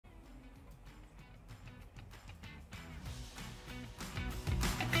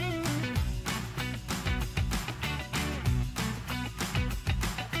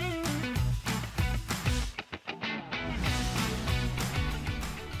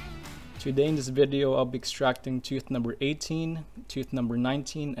Today in this video, I'll be extracting tooth number 18, tooth number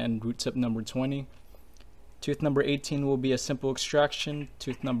 19, and root tip number 20. Tooth number 18 will be a simple extraction.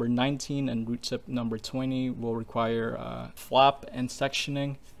 Tooth number 19 and root tip number 20 will require flap and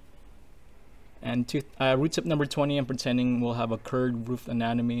sectioning. And root tip number 20, I'm pretending will have a curved roof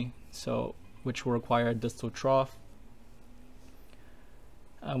anatomy, which will require a distal trough.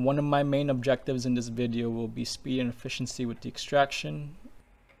 One of my main objectives in this video will be speed and efficiency with the extraction.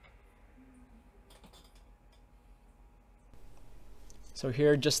 So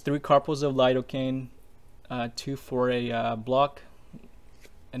here, just 3 carpals of lidocaine, 2 for a block,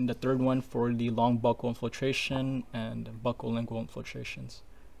 and the third one for the long buccal infiltration and buccal lingual infiltrations.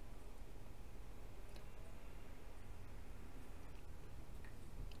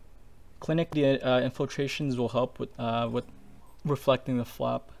 Clinically, infiltrations will help with reflecting the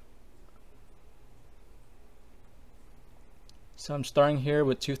flap. So I'm starting here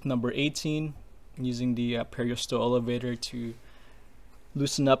with tooth number 18, using the periostal elevator to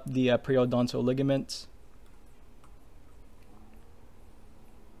loosen up the periodontal ligaments.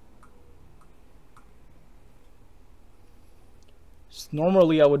 So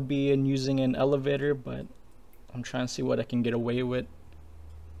normally I would be using an elevator, but I'm trying to see what I can get away with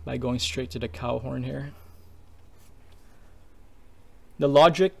by going straight to the cow horn here. The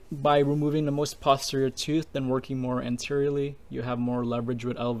logic: by removing the most posterior tooth and working more anteriorly, you have more leverage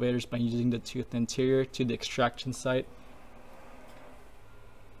with elevators by using the tooth anterior to the extraction site.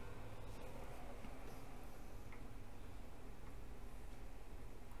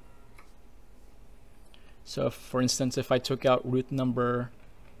 So for instance, if I took out root number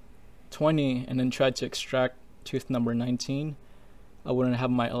 20 and then tried to extract tooth number 19, I wouldn't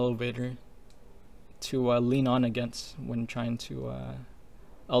have my elevator to lean on against when trying to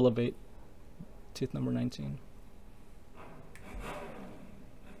elevate tooth number 19.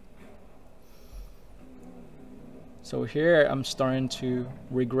 So here I'm starting to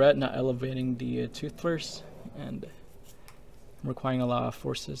regret not elevating the tooth first, and I'm requiring a lot of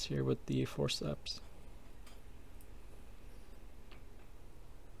forces here with the forceps.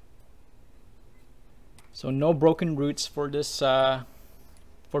 So no broken roots for this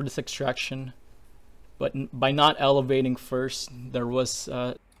extraction, but by not elevating first, there was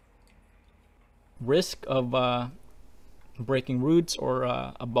risk of breaking roots or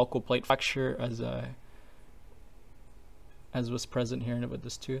a buccal plate fracture, as was present here with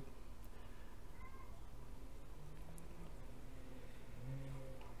this tooth.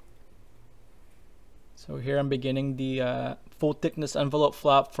 So here I'm beginning the full thickness envelope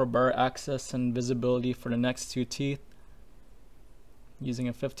flap for better access and visibility for the next 2 teeth, using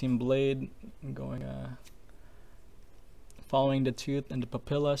a 15 blade, going following the tooth and the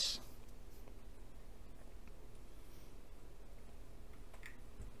papillas.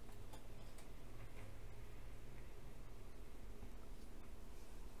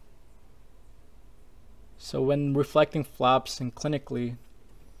 So when reflecting flaps and clinically,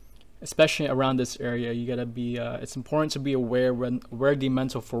 especially around this area, you gotta be it's important to be aware where the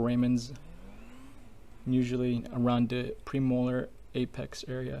mental foramens, usually around the premolar apex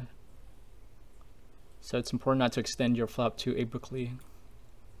area. So it's important not to extend your flap too apically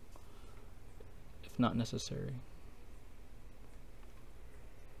if not necessary.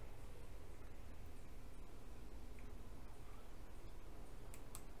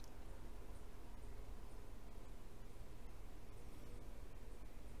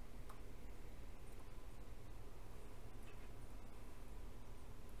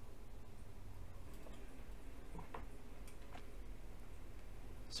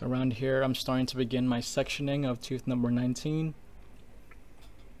 So around here, I'm starting to begin my sectioning of tooth number 19.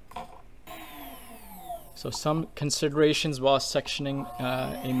 So some considerations while sectioning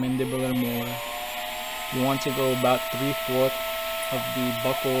a mandibular molar. You want to go about 3/4 of the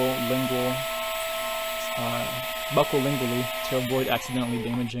buccal lingually to avoid accidentally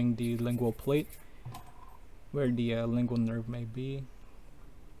damaging the lingual plate where the lingual nerve may be.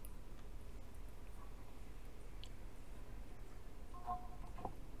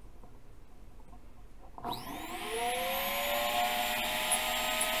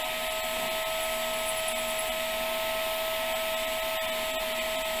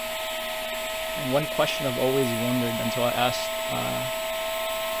 One question I've always wondered until I asked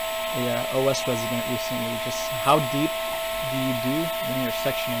a OS resident recently, just how deep do you do when you're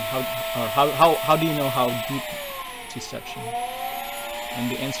sectioning? How do you know how deep to section? And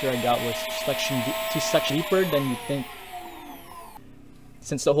the answer I got was section deeper than you think.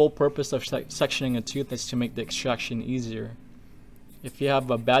 Since the whole purpose of sectioning a tooth is to make the extraction easier. If you have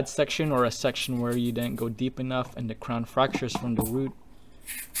a bad section or a section where you didn't go deep enough and the crown fractures from the root,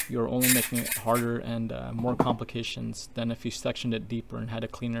 you're only making it harder and more complications than if you sectioned it deeper and had a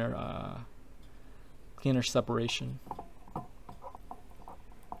cleaner separation.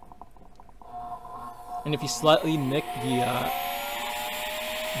 And if you slightly nick the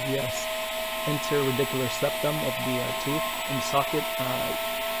interradicular septum of the tooth in the socket,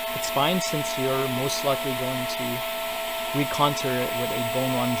 it's fine, since you're most likely going to recontour it with a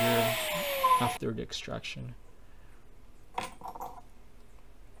bone ronger after the extraction.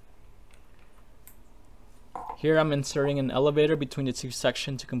 Here I'm inserting an elevator between the two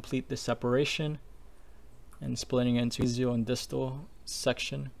sections to complete the separation and splitting it into mesial and distal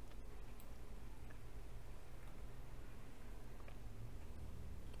section.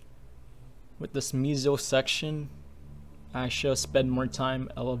 With this mesial section, I should have spent more time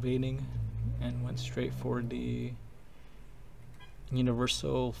elevating and went straight for the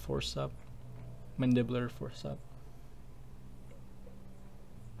universal forceps, mandibular forceps.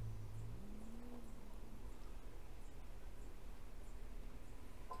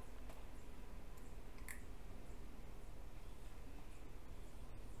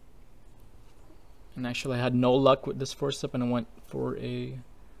 And actually I had no luck with this forceps, and I went for a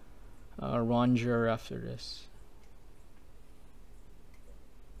ronger after this.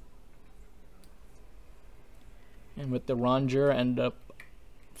 And with the ronger, I ended up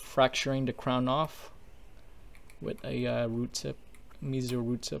fracturing the crown off with a root tip, mesial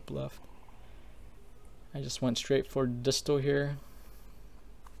root tip left. I just went straight for distal here.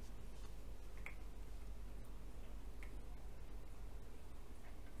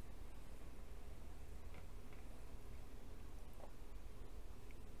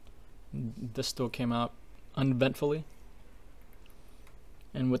 Distal came out uneventfully.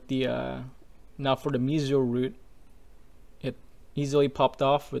 And with the now for the mesial root, it easily popped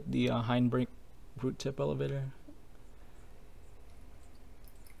off with the hindbracht root tip elevator.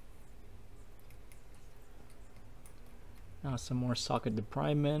 Now some more socket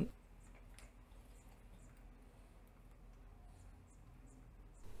debridement.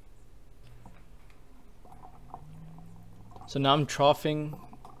 So now I'm troughing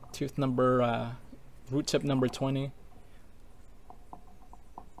tooth number, root tip number 20.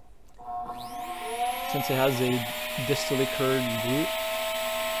 Since it has a distally curved root,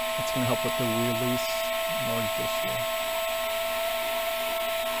 it's going to help with the release more distal.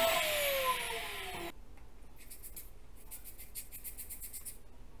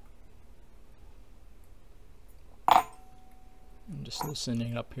 I'm just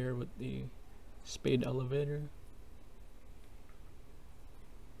loosening up here with the spade elevator.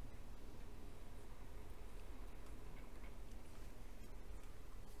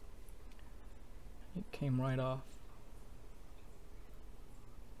 It came right off.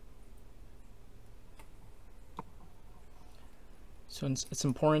 So it's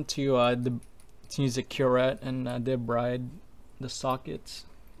important to use a curette and debride the sockets.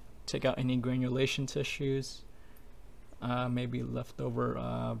 Take out any granulation tissues, maybe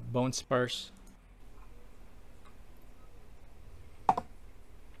leftover bone spars.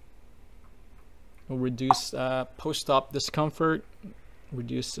 Will reduce post-op discomfort,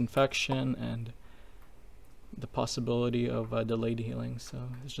 reduce infection, and the possibility of delayed healing. So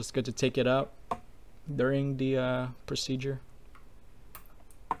it's just good to take it out during the procedure.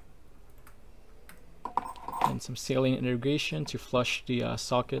 And some saline irrigation to flush the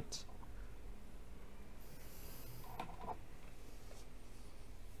socket.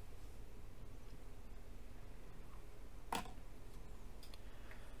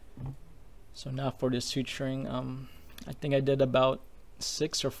 So now for the suturing, I think I did about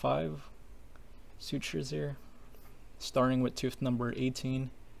 6 or 5 sutures here, starting with tooth number 18.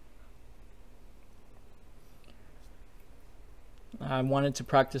 I wanted to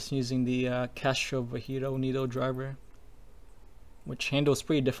practice using the castroviejo needle driver, which handles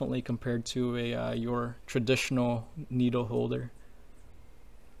pretty differently compared to a your traditional needle holder.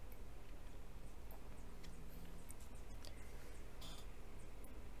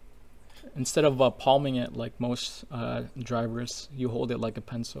 Instead of palming it like most drivers, you hold it like a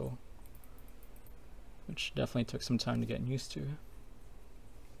pencil, which definitely took some time to get used to.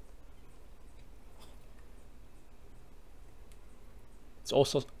 It's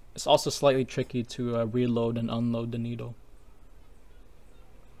also slightly tricky to reload and unload the needle.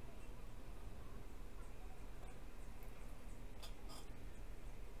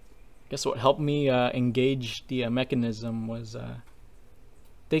 I guess what helped me engage the mechanism was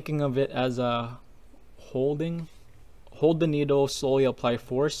thinking of it as hold the needle, slowly apply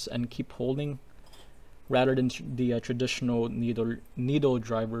force, and keep holding, rather than the traditional needle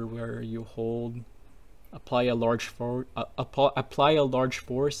driver where you hold apply a large force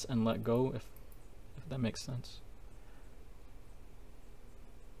and let go, if that makes sense.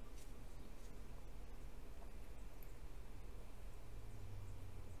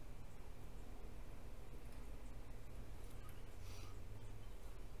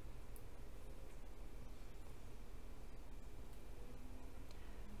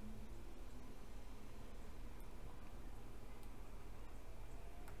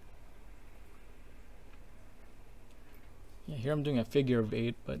 Yeah, here I'm doing a figure of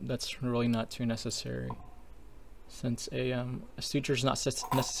 8, but that's really not too necessary, since a suture is not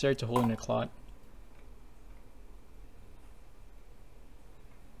necessary to hold in a clot.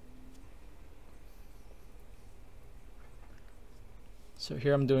 So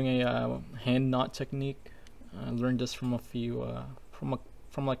here I'm doing a hand knot technique. I learned this from a few from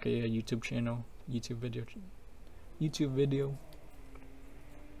like a YouTube channel, YouTube video.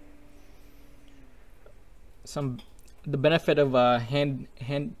 The benefit of hand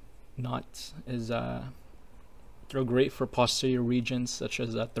knots is they're great for posterior regions such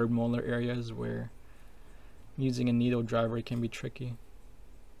as third molar areas where using a needle driver can be tricky.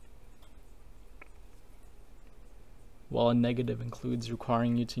 While a negative includes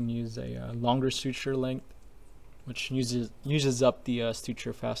requiring you to use a longer suture length, which uses up the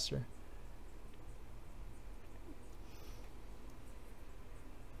suture faster.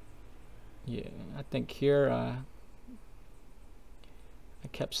 Yeah, I think here I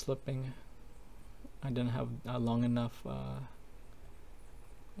kept slipping. I didn't have a long enough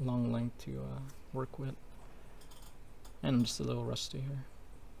long length to work with, and I'm just a little rusty here.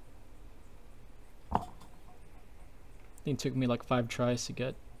 I think it took me like 5 tries to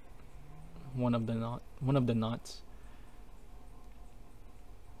get one of the knots.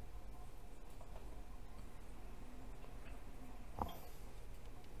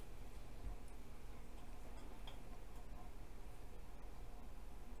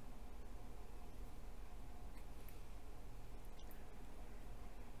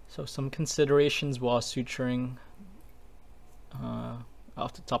 So some considerations while suturing,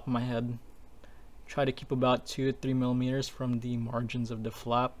 off the top of my head. Try to keep about 2 to 3 millimeters from the margins of the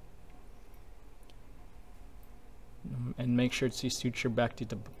flap, and make sure to suture back to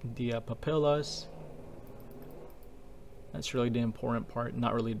the papillas. That's really the important part,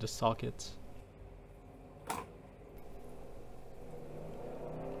 not really the sockets.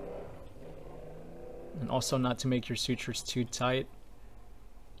 And also not to make your sutures too tight,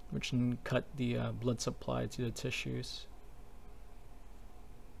 which can cut the blood supply to the tissues.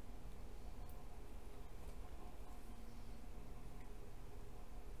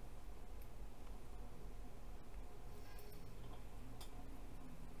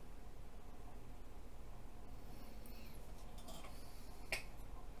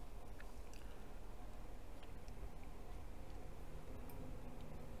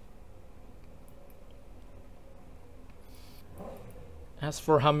 As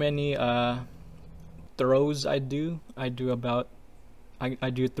for how many throws I do about I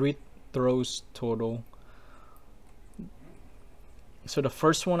do 3 throws total. So the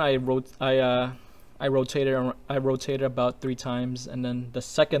first one I rotated about 3 times, and then the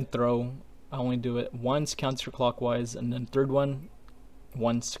second throw I only do it once counterclockwise, and then third one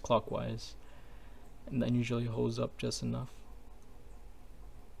once clockwise, and that usually holds up just enough.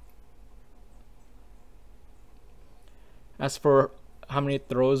 As for how many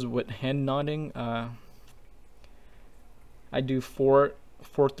throws with hand knotting, I do 4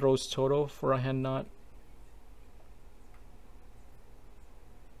 throws total for a hand knot.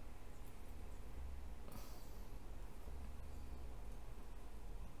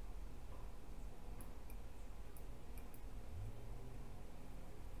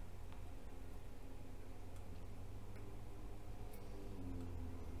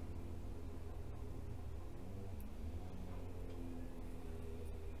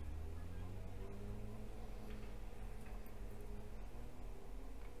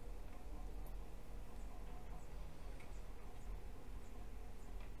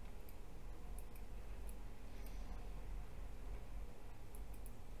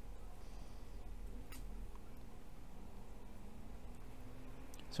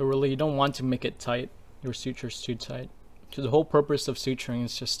 So really, you don't want to make it tight, your sutures too tight. So the whole purpose of suturing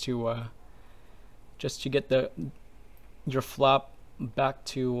is just to get your flap back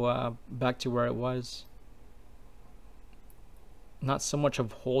to where it was. Not so much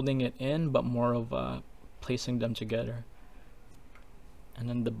of holding it in, but more of placing them together, and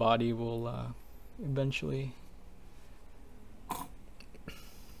then the body will eventually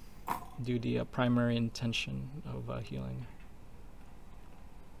do the primary intention of healing.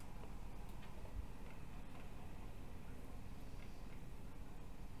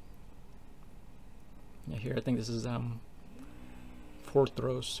 Yeah, here I think this is 4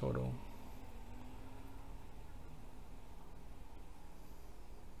 throws total.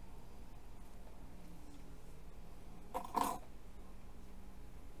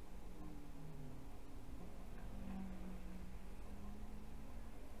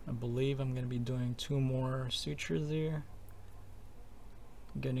 I believe I'm going to be doing 2 more sutures here.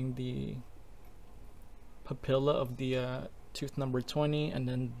 Getting the papilla of the tooth number 20 and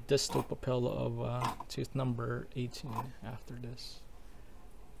then distal papilla of tooth number 18 after this.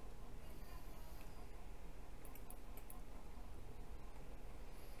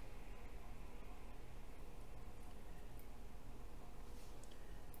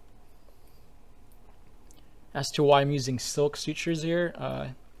 As to why I'm using silk sutures here,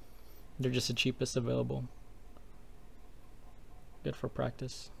 they're just the cheapest available. Good for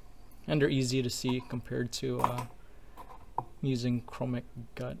practice. And they're easy to see compared to using chromic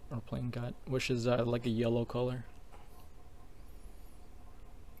gut or plain gut, which is like a yellow color.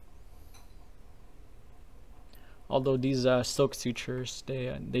 Although these silk sutures,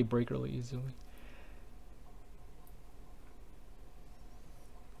 they break really easily.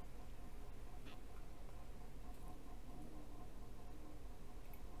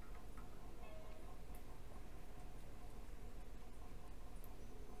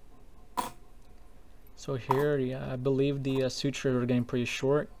 So here, yeah, I believe the sutures are getting pretty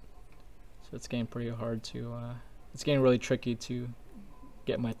short, so it's getting pretty hard to, it's getting really tricky to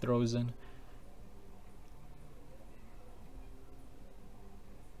get my throws in.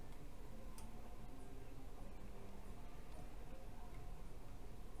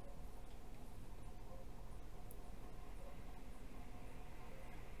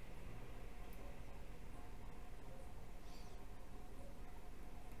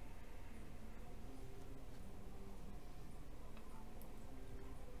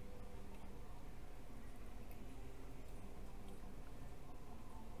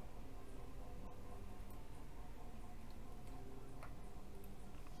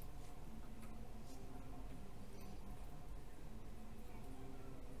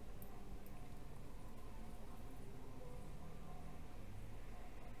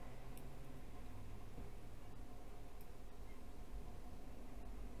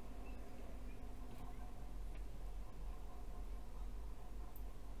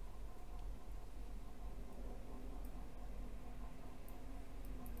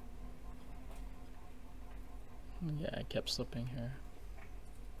 Yeah, I kept slipping here.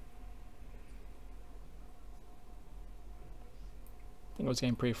 I think I was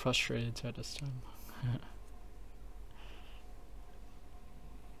getting pretty frustrated at this time.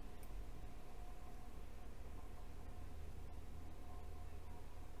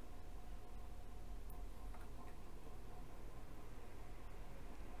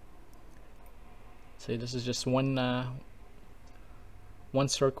 See, this is just one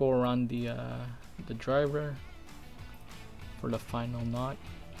circle around the driver for the final knot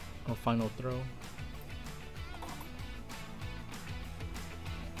or final throw.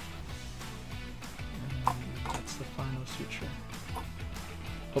 And that's the final suture.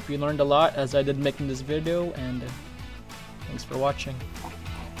 Hope you learned a lot as I did making this video, and thanks for watching.